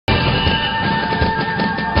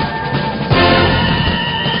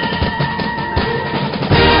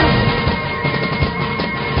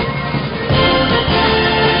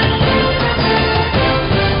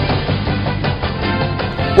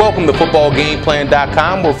Welcome to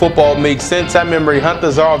footballgameplan.com, where football makes sense. I'm Emery Hunt, the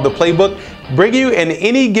czar of the playbook, bringing you an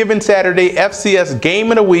any given Saturday FCS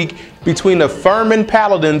game of the week between the Furman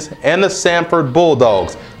Paladins and the Samford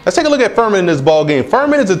Bulldogs. Let's take a look at Furman in this ball game.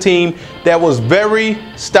 Furman is a team that was very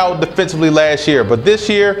stout defensively last year, but this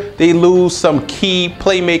year they lose some key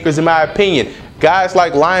playmakers, in my opinion. Guys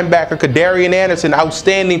like linebacker Kadarian Anderson,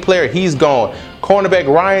 outstanding player, he's gone. Cornerback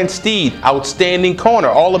Ryan Steed, outstanding corner,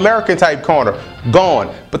 all-American type corner,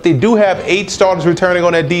 gone. But they do have 8 starters returning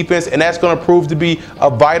on that defense, and that's going to prove to be a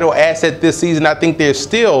vital asset this season. I think they're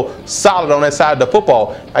still solid on that side of the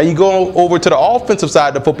football. Now you go over to the offensive side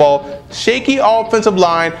of the football, shaky offensive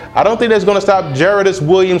line. I don't think that's going to stop Jaredus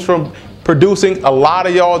Williams from producing a lot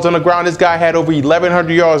of yards on the ground. This guy had over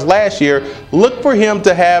 1,100 yards last year. Look for him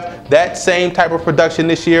to have that same type of production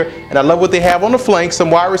this year. And I love what they have on the flanks,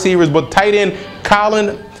 some wide receivers, but tight end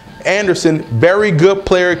Colin Anderson, very good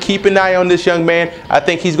player. Keep an eye on this young man. I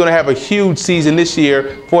think he's going to have a huge season this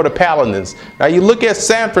year for the Paladins. Now you look at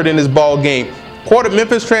Samford in this ball game.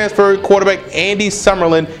 Memphis transfer quarterback Andy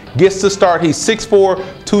Summerlin gets to start. He's 6'4",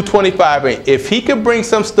 225. And if he can bring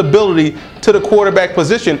some stability to the quarterback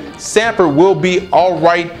position, Samford will be all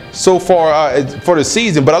right so far for the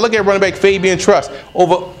season. But I look at running back Fabian Truss,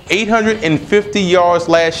 over 850 yards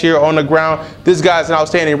last year on the ground. This guy's an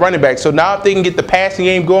outstanding running back. So now if they can get the passing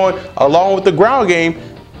game going along with the ground game,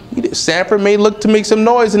 Samford may look to make some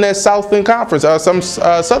noise in that Southern Conference,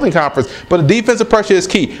 Southern Conference. But the defensive pressure is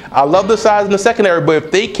key. I love the size in the secondary, but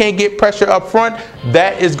if they can't get pressure up front,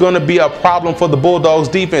 that is going to be a problem for the Bulldogs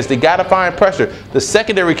defense. They got to find pressure. The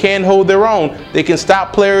secondary can hold their own. They can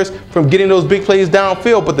stop players from getting those big plays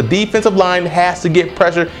downfield, but the defensive line has to get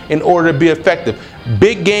pressure in order to be effective.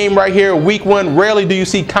 Big game right here, week 1. Rarely do you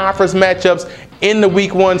see conference matchups in the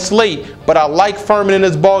week 1 slate, but I like Furman in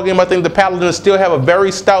this ball game. I think the Paladins still have a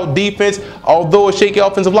very stout defense, although a shaky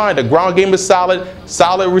offensive line. The ground game is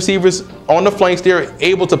solid receivers on the flanks. They're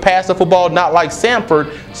able to pass the football, not like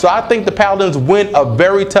Samford. So I think the Paladins win a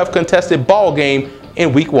very tough contested ball game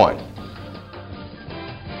in week 1.